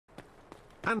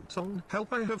Anton,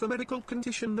 help, I have a medical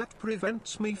condition that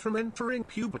prevents me from entering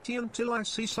puberty until I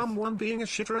see someone being a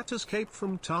shitter at Escape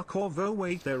from Tarkov. Oh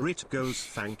wait, there it goes.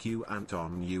 Thank you,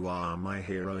 Anton, you are my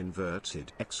hero.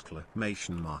 Inverted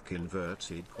exclamation mark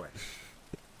inverted quest.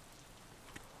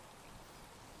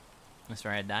 That's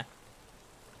where I die.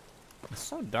 It's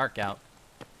so dark out.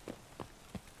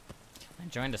 I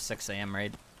joined a 6 a.m.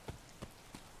 raid.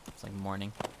 It's like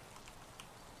morning.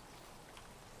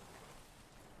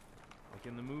 Like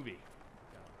in the movie.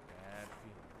 Got a bad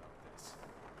feeling about this.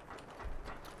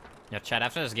 Yeah, chat,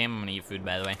 after this game I'm gonna eat food,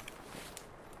 by the way.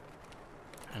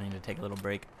 I need to take a little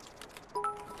break.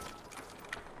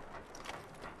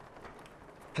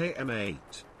 Hey M8,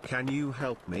 can you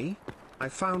help me? I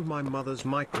found my mother's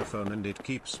microphone and it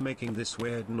keeps making this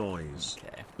weird noise.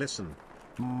 Okay. Listen.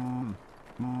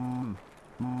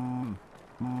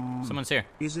 Someone's here.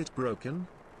 Is it broken?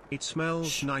 It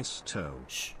smells Shh. nice toe.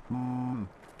 Shh.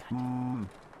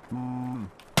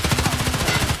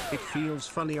 It feels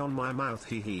funny on my mouth,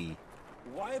 hee hee.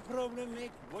 Why problem make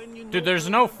when you Dude, there's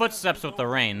no footsteps with the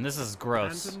rain. This is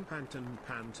gross. Panton.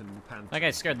 That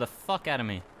guy scared the fuck out of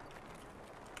me.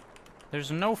 There's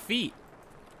no feet.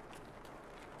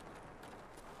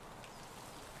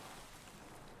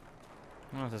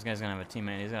 I don't know if this guy's gonna have a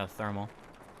teammate. He's got a thermal.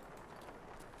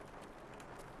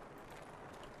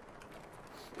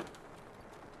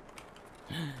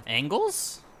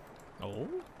 Angles? Oh,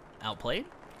 outplayed.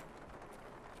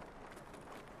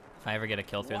 If I ever get a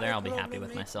kill through there, I'll be happy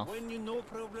with myself. When you no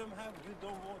problem have, you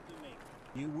don't want to make.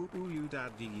 You woo you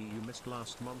daddy, you missed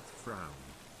last month frown.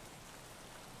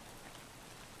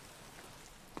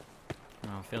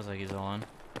 Oh, feels like he's all on.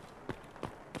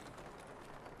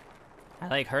 I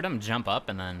like heard him jump up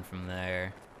and then from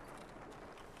there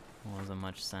wasn't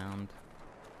much sound.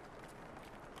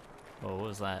 Oh, what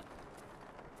was that?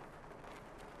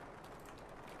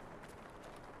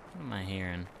 What am I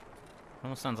hearing?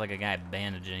 Almost sounds like a guy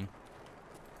bandaging.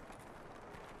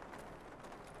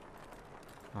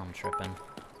 Oh, I'm tripping.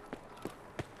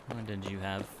 What did you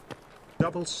have?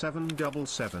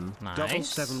 7777 Nice.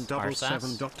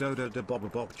 7777 dot dodo de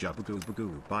bob bob jabagoo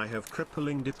bagoo. I have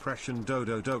crippling depression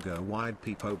dodo dogo wide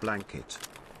peepo blanket.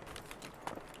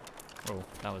 Oh,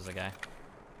 that was the guy.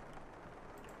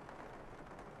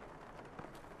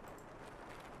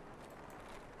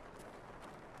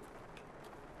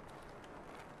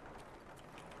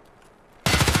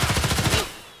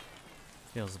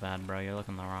 Feels bad, bro. You're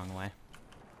looking the wrong way.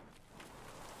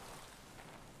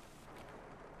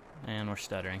 And we're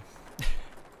stuttering.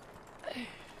 I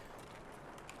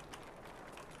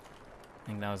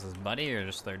think that was his buddy or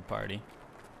just third party.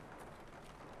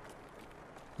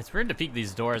 It's weird to peek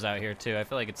these doors out here too. I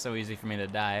feel like it's so easy for me to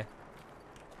die.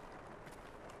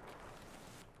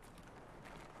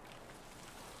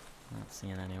 Not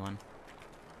seeing anyone.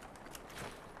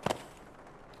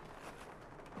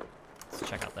 Let's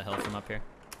check out the hill from up here.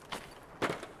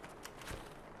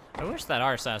 I wish that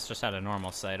RSS just had a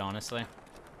normal sight, honestly.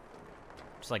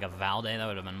 Just like a Valde, that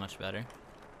would have been much better.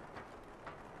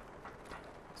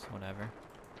 It's whatever.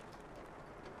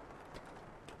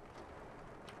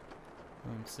 I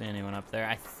don't see anyone up there.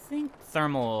 I think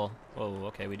thermal... Oh,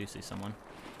 okay, we do see someone.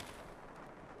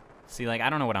 See, like, I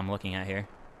don't know what I'm looking at here.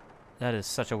 That is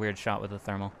such a weird shot with the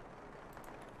thermal.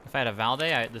 If I had a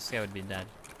Valde, this guy would be dead.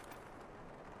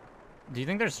 Do you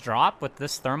think there's drop with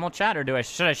this thermal, chat, or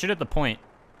should I shoot at the point?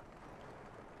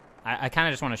 I kind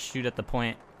of just want to shoot at the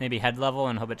point. Maybe head level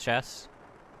and hope it chest.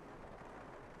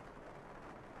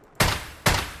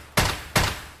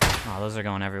 Oh, those are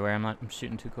going everywhere. I'm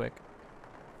shooting too quick.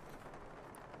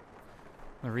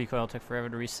 The recoil took forever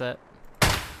to reset.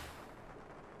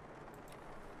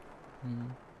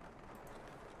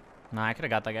 Nah, I could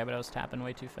have got that guy, but I was tapping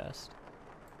way too fast.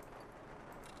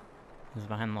 He was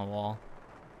behind the wall.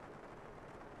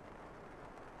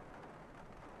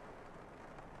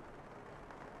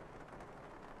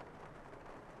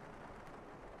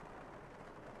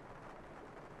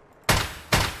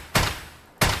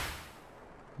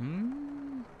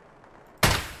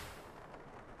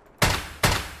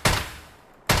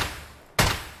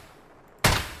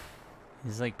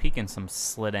 He's like peeking some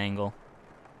slit angle.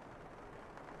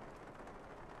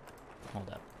 Hold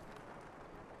up.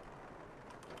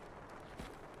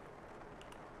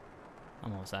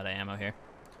 I'm almost out of ammo here.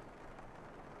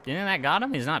 Do you think that got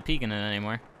him? He's not peeking it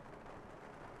anymore.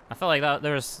 I felt like that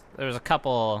there was a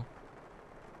couple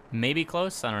maybe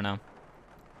close. I don't know.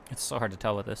 It's so hard to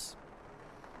tell with this.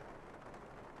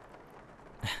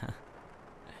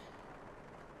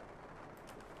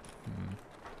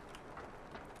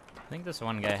 I think this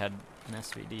one guy had an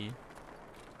SVD.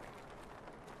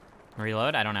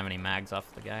 Reload? I don't have any mags off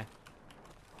the guy.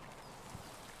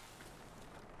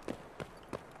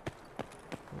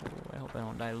 Hope I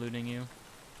don't die looting you.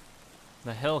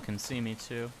 The hill can see me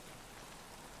too.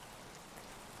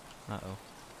 Uh-oh.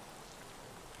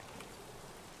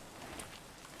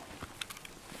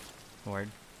 Word.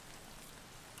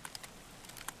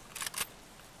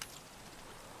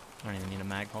 I don't even need a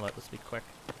mag. Hold up, let's be quick.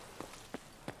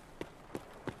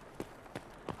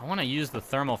 I want to use the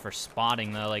thermal for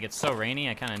spotting though. Like, it's so rainy,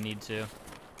 I kind of need to.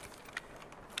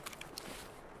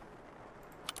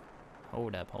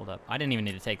 Hold up, hold up. I didn't even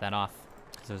need to take that off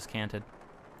because it was canted.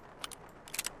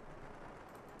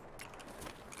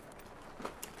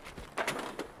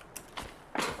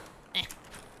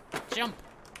 Jump!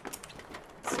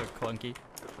 It's so clunky.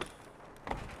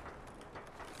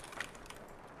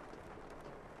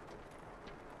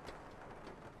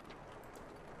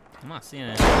 I'm not seeing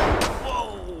it.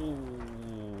 Whoa!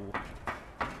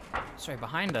 It's right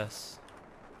behind us.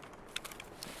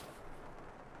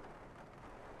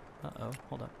 Uh-oh,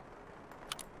 hold up.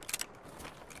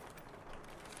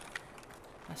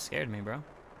 That scared me, bro.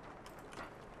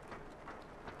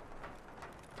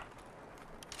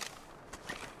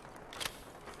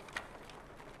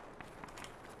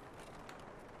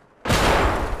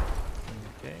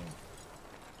 Okay.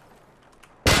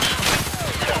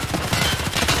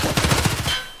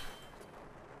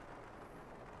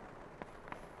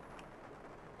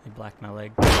 He blacked my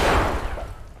leg.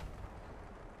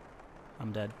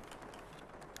 I'm dead.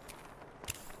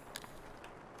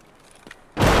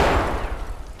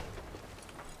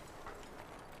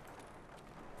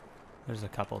 There's a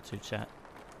couple too, chat.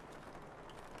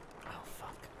 Oh,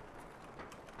 fuck.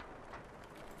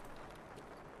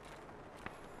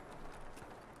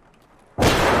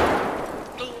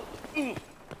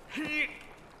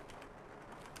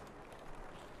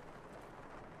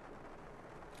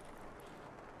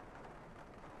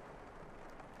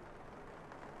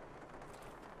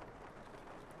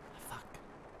 Fuck.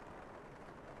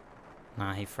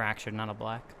 Nah, he fractured, not a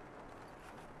black.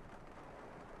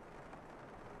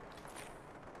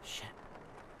 Shit.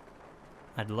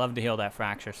 I'd love to heal that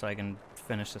fracture so I can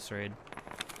finish this raid.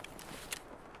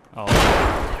 Oh,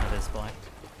 it is black.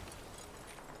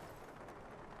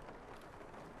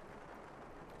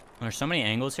 There's so many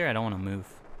angles here, I don't want to move.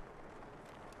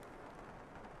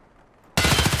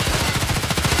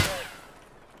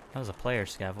 That was a player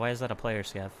scav. Why is that a player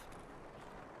scav?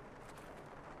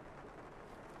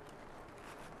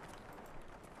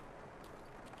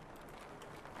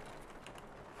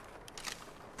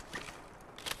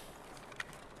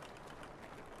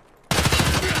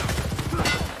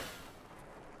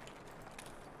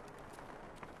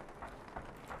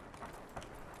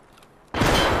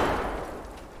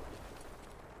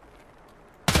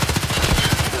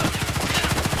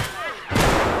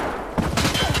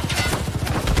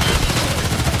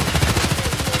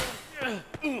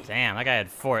 Damn, that guy had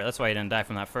fort. That's why he didn't die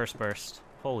from that first burst.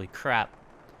 Holy crap.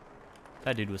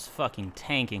 That dude was fucking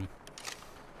tanking.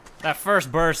 That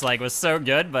first burst, like, was so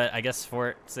good, but I guess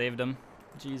fort saved him.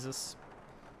 Jesus.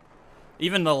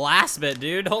 Even the last bit,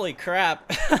 dude. Holy crap.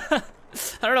 I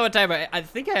don't know what type of... I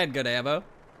think I had good ammo.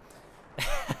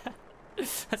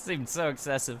 That seemed so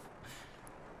excessive.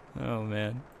 Oh,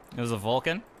 man. It was a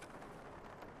Vulcan?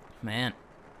 Man.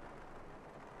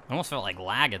 I almost felt like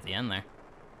lag at the end there.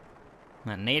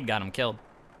 That nade got him killed.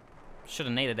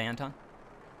 Should've naded, Anton.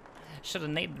 Should've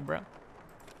naded, bro.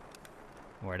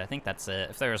 Word, I think that's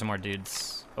it. If there was more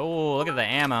dudes. Oh, look at the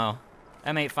ammo.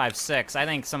 M856. I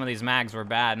think some of these mags were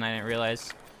bad and I didn't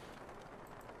realize.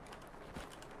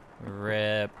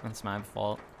 Rip. That's my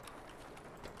fault.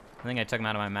 I think I took them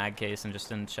out of my mag case and just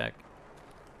didn't check.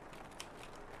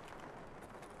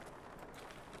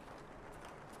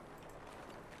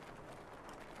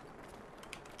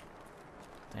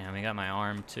 Damn, he got my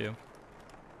arm too.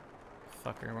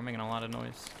 Fucker, we're making a lot of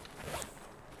noise.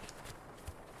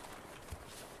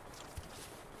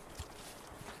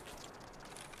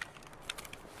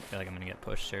 I feel like I'm gonna get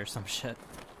pushed here or some shit.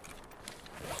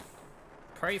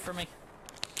 Pray for me.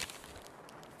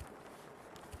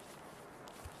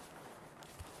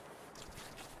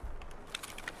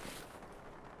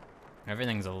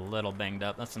 Everything's a little banged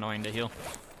up. That's annoying to heal.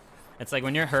 It's like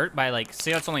when you're hurt by, like, see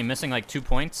how it's only missing like 2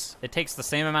 points? It takes the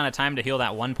same amount of time to heal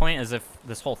that 1 point as if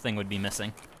this whole thing would be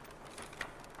missing.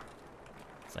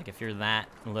 It's like if you're that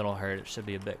little hurt, it should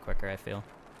be a bit quicker, I feel.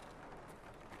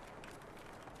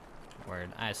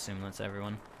 Word. I assume that's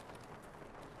everyone.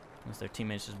 Unless their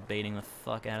teammates just baiting the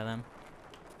fuck out of them.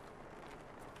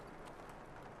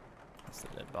 That's the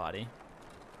dead body.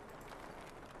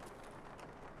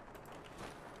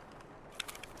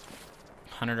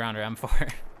 $100-rounder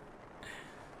M4.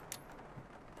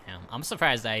 Damn, I'm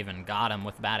surprised I even got him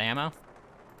with bad ammo.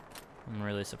 I'm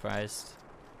really surprised.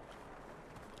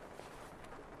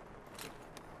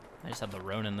 I just have the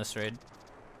Ronin this raid.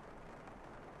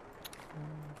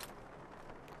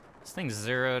 This thing's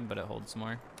zeroed, but it holds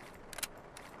more.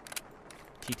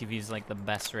 TTV's like the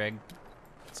best rig.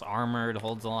 It's armored,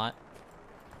 holds a lot.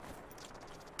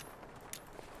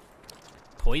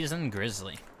 Poison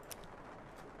Grizzly.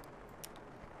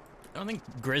 I don't think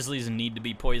Grizzlies need to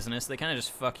be poisonous. They kind of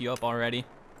just fuck you up already.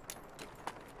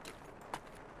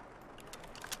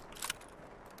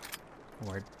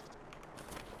 Word.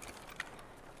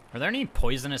 Are there any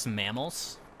poisonous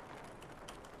mammals?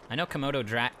 I know Komodo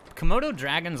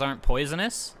dragons aren't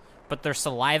poisonous, but their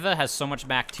saliva has so much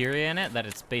bacteria in it that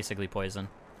it's basically poison.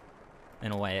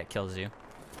 In a way, it kills you.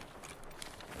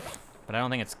 But I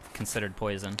don't think it's considered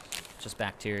poison. It's just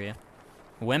bacteria.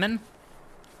 Women?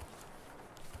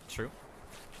 True.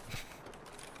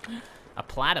 A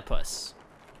platypus.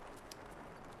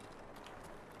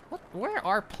 What? Where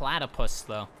are platypus,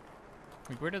 though?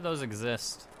 Like, where do those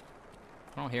exist?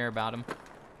 I don't hear about them.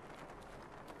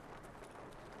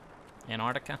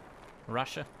 Antarctica?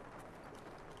 Russia?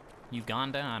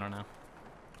 Uganda? I don't know.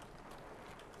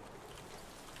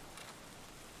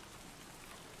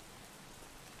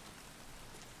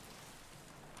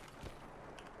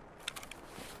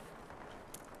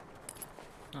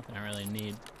 Nothing I really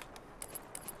need.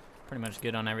 Pretty much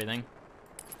good on everything.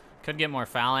 Could get more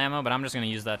foul ammo, but I'm just gonna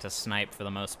use that to snipe for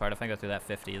the most part. If I go through that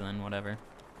 50, then whatever.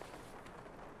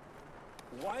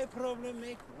 Why problem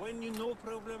make when you no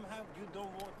problem have you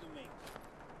don't want to make?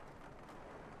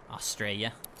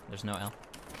 Australia. There's no L.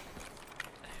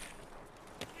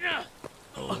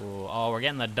 Oh, we're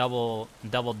getting the double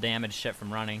damage shit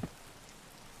from running.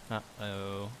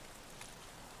 Uh-oh.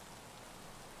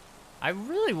 I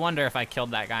really wonder if I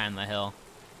killed that guy on the hill.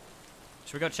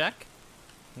 Should we go check?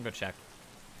 We'll go check.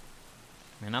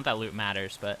 I mean, not that loot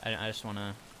matters, but I just want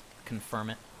to confirm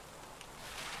it.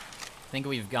 I think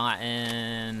we've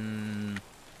gotten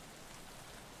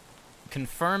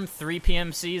confirmed 3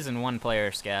 PMCs and 1 player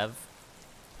scav.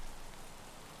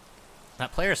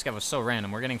 That player scav was so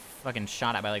random. We're getting fucking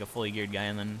shot at by like a fully geared guy,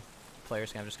 and then player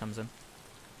scav just comes in.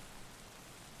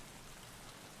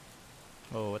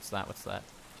 Oh, what's that? What's that?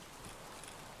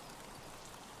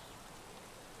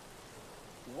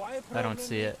 Why I don't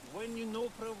see it. When you no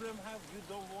problem have you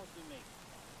don't want to make?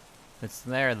 It's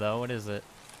there though. What is it?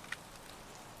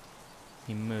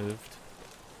 He moved.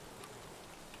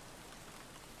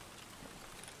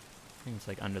 I think it's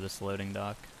like under this loading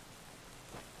dock.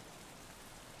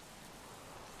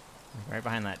 Right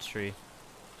behind that tree.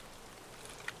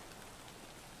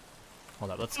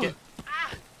 Hold up, let's get...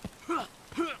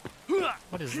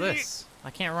 What is this? I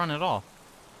can't run at all.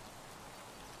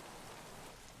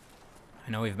 I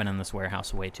know we've been in this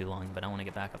warehouse way too long, but I want to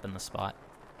get back up in the spot.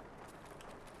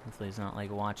 Hopefully he's not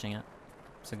like watching it.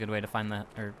 It's a good way to find the,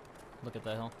 or look at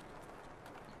the hill.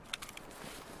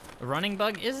 A running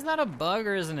bug? Is that a bug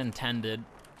or is it intended?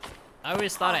 I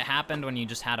always thought it happened when you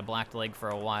just had a black leg for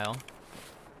a while.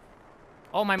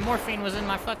 Oh, my morphine was in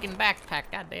my fucking backpack.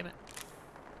 God damn it.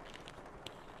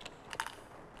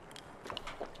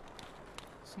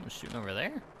 Someone's shooting over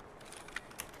there.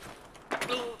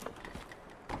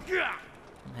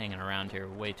 I'm hanging around here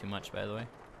way too much, by the way.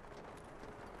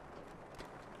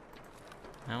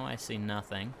 Now I see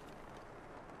nothing.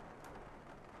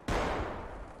 Fuck.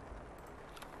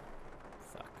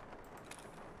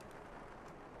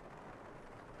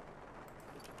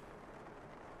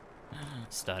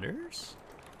 Stutters?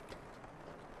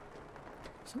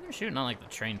 Something shooting on like the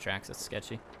train tracks. That's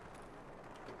sketchy.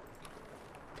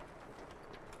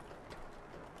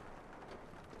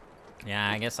 Yeah,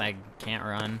 I guess I can't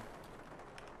run.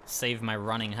 Save my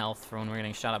running health for when we're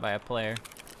getting shot at by a player.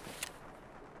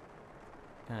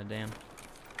 God damn.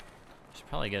 Should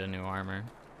probably get a new armor.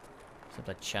 Except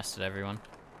I chested everyone.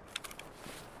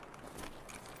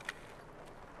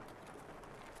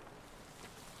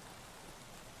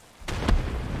 What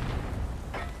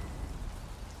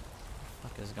the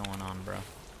fuck is going on, bro?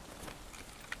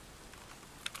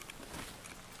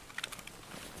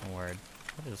 Word.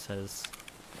 What is his?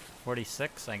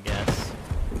 46, I guess.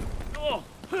 Oh,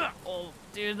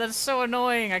 dude, that's so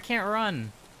annoying. I can't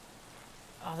run.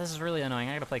 Oh, this is really annoying.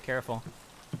 I gotta play careful.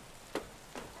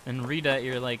 And Rita,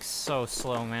 you're like so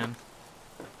slow, man.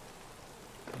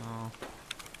 Oh.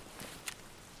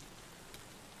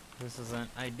 This isn't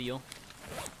ideal.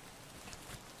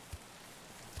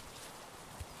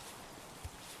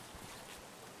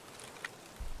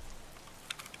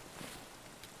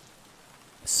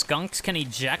 Skunks can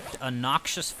eject a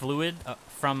noxious fluid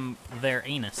from their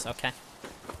anus. Okay.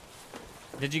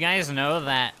 Did you guys know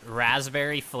that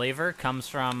raspberry flavor comes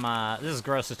from, this is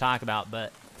gross to talk about,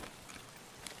 but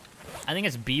I think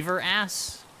it's beaver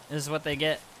ass is what they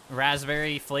get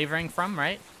raspberry flavoring from,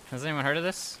 right? Has anyone heard of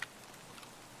this?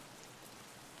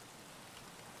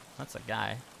 That's a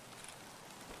guy.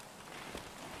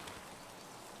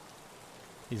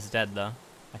 He's dead, though,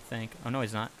 I think. Oh, no,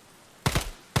 he's not.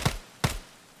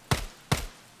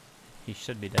 He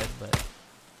should be dead, but...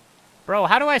 Bro,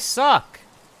 how do I suck?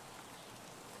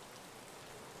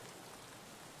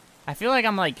 I feel like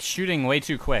I'm, like, shooting way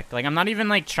too quick. Like, I'm not even,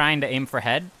 like, trying to aim for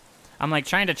head. I'm, like,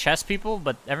 trying to chest people,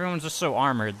 but everyone's just so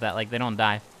armored that, like, they don't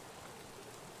die.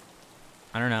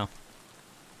 I don't know.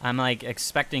 I'm, like,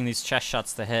 expecting these chest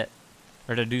shots to hit.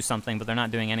 Or to do something, but they're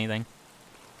not doing anything.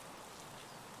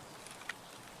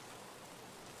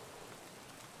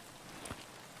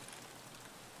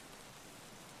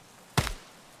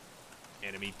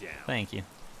 Enemy down. Thank you.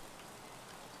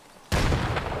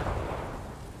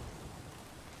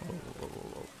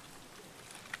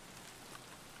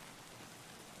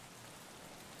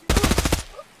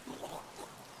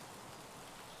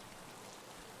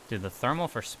 Dude, the thermal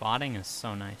for spotting is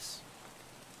so nice.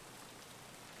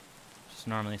 It's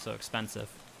normally so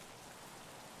expensive.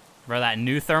 Bro, that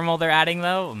new thermal they're adding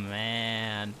though,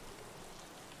 man.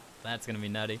 That's gonna be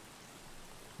nutty.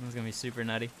 That's gonna be super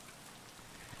nutty.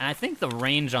 And I think the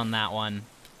range on that one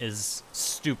is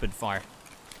stupid far.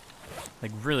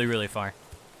 Like really, really far.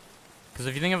 Because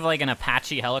if you think of like an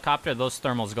Apache helicopter, those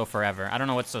thermals go forever. I don't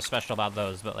know what's so special about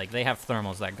those, but like they have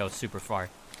thermals that go super far.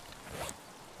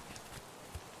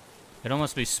 It'd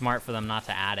almost be smart for them not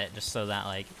to add it, just so that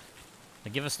like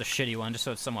give us the shitty one, just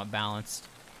so it's somewhat balanced.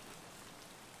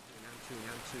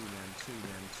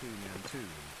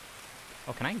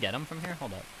 Oh, can I get him from here?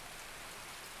 Hold up.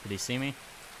 Did he see me?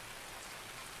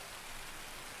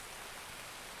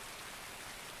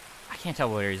 I can't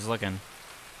tell where he's looking.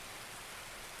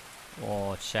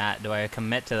 Oh, chat. Do I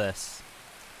commit to this?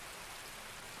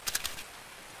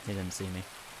 He didn't see me.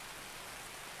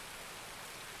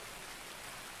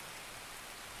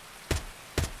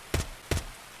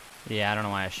 Yeah, I don't know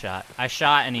why I shot. I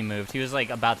shot and he moved. He was like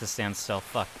about to stand still.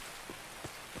 Fuck.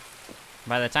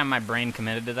 By the time my brain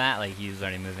committed to that, like he was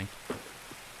already moving.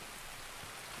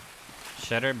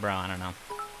 Shuttered? Bro, I don't know.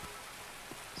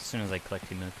 As soon as I clicked,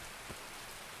 he moved.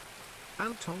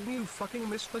 Anton, you fucking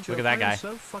missed the joke. Look at that guy. I'm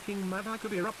so fucking mad I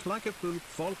could erupt like a poop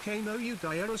volcano. You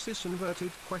dialysis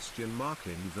inverted question mark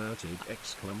inverted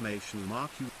exclamation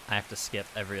mark. You. I have to skip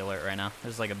every alert right now.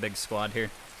 There's like a big squad here.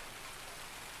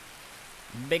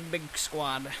 Big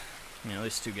squad. Yeah, at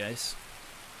least two guys.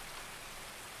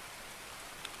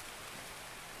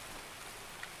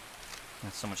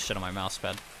 That's so much shit on my mouse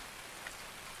pad.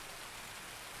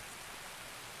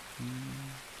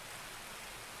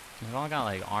 They've all got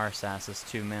like arse asses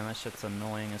too, man. That shit's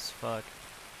annoying as fuck.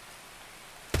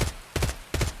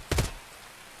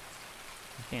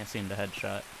 I can't seem to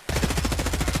headshot.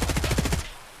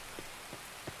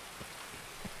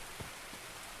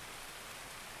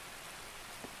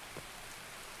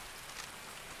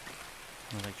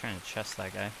 I was like trying to chest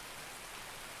that guy.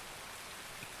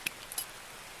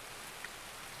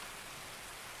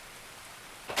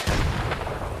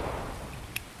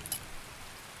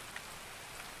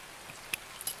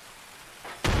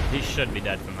 He should be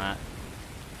dead from that.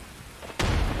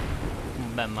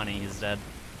 I'll bet money he's dead.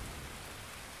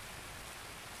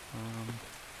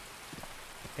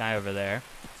 Guy over there.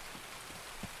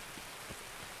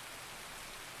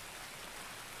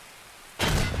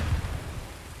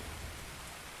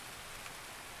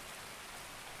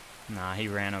 Nah, he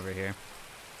ran over here.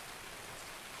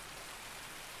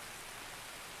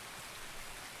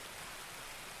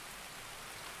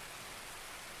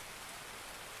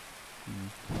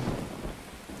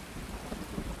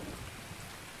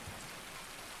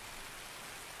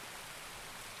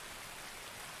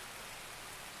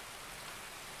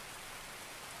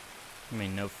 I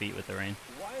mean, no feet with the rain.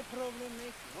 Why problem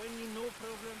make when you no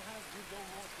problem have you don't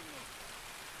want to make?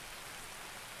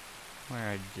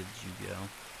 Where did you go?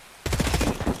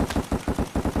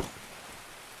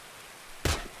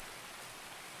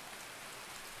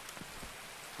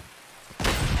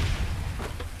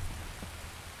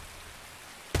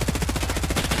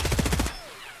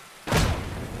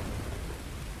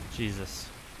 Jesus.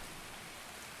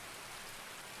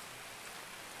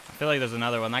 I feel like there's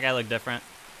another one. That guy looked different.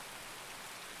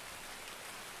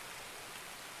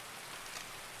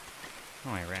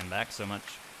 Oh, he ran back so much.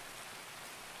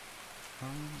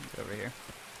 Get over here.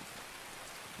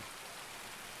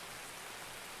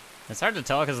 It's hard to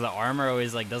tell because the armor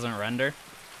always like doesn't render.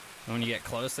 And when you get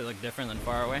close, they look different than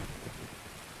far away.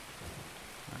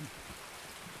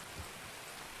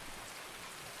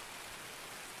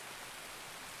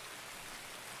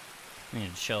 I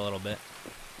need to chill a little bit.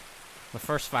 The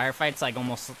first firefights, like,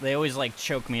 they always, like,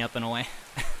 choke me up in a way.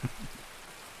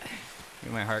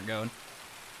 Get my heart going.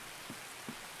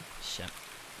 Shit.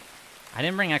 I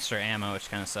didn't bring extra ammo, which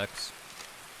kind of sucks.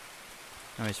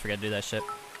 I always forget to do that shit.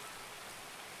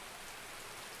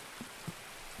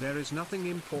 There is nothing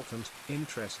important,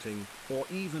 interesting, or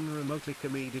even remotely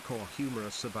comedic or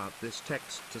humorous about this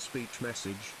text-to-speech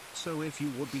message, so if you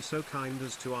would be so kind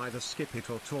as to either skip it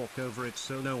or talk over it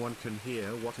so no one can hear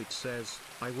what it says,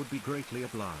 I would be greatly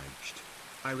obliged.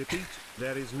 I repeat,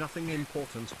 there is nothing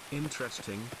important,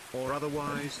 interesting, or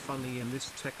otherwise funny in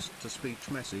this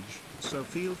text-to-speech message, so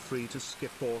feel free to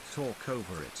skip or talk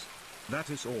over it.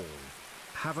 That is all.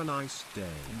 Have a nice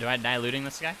day. Do I die looting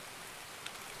this guy?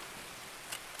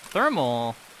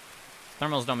 Thermals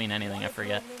don't mean anything, I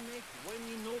forget.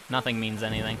 Nothing means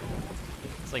anything.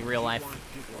 It's like real life.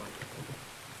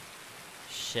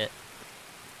 Shit.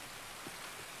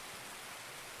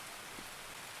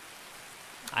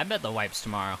 I bet the wipe's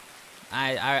tomorrow.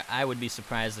 I would be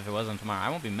surprised if it wasn't tomorrow. I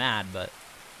won't be mad, but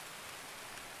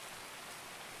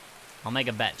I'll make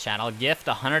a bet, chat. I'll gift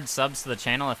 100 subs to the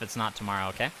channel if it's not tomorrow,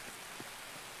 okay?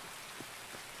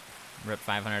 Rip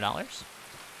 $500.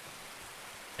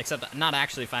 Except not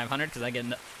actually 500 because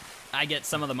I get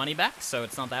some of the money back, so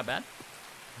it's not that bad.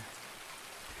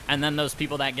 And then those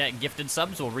people that get gifted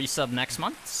subs will resub next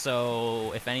month.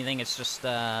 So if anything, it's just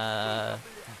yeah,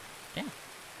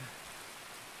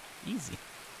 easy.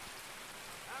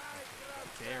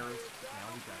 Bears. Now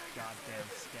we got goddamn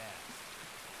scabs.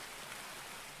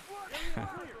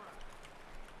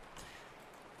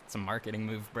 It's a marketing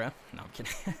move, bro. No, I'm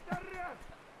kidding.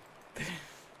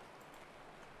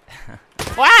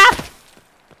 Wow!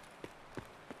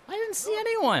 I didn't see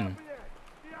anyone.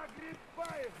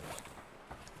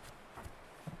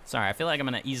 Sorry, I feel like I'm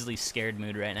in an easily scared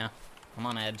mood right now. I'm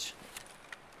on edge.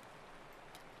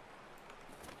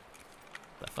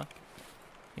 The fuck?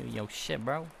 Yo, shit,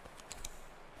 bro.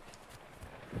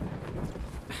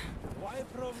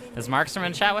 Is Markstrom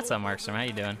in chat? What's up, Markstrom? How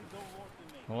you doing?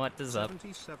 What is up?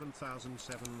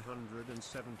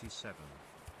 77,777.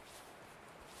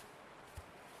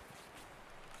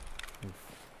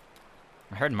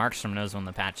 I heard Markstrom knows when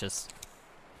the patch is.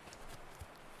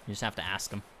 You just have to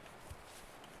ask him.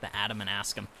 To add him and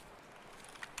ask him.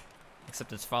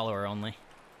 Except it's follower only.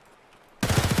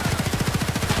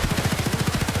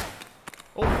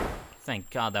 Oh! Thank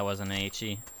God that wasn't an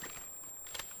HE.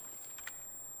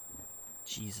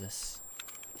 Jesus.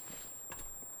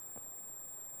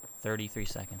 33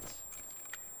 seconds.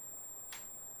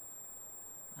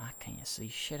 I can't see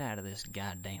shit out of this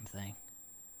goddamn thing.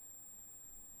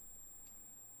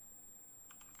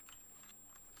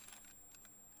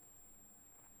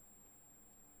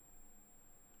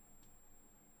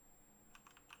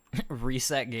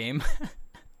 Reset game.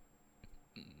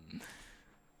 I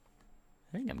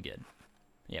think I'm good.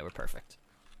 Yeah, we're perfect.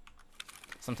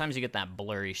 Sometimes you get that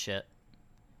blurry shit.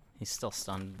 He's still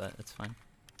stunned, but it's fine.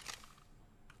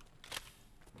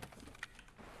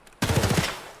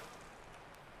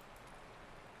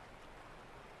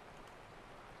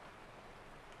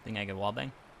 Think I could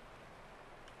wallbang?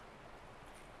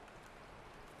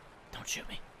 Don't shoot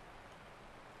me.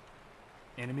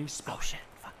 Enemy spot. Oh shit,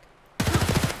 fuck.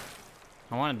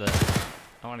 I wanted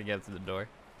to get through the door.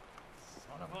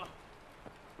 Son of a...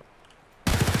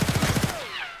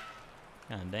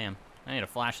 God damn. I need a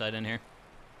flashlight in here.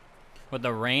 With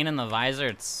the rain and the visor,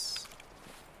 it's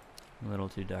a little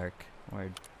too dark.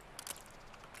 Word.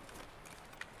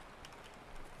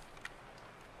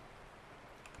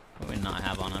 What do we not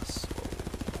have on us?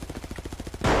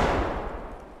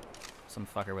 Some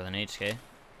fucker with an HK. I'm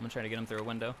gonna try to get him through a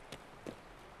window.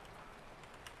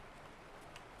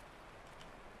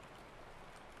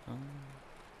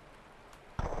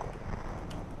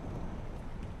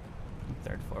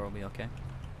 Third floor will be okay.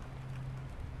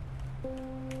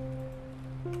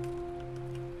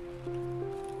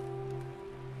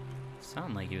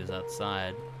 Sounded like he was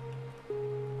outside.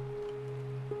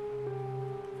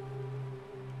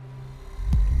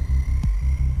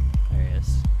 There he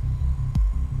is.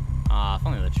 Ah, if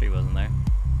only the tree wasn't there.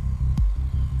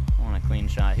 I want a clean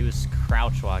shot. He was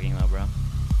crouch walking though, bro.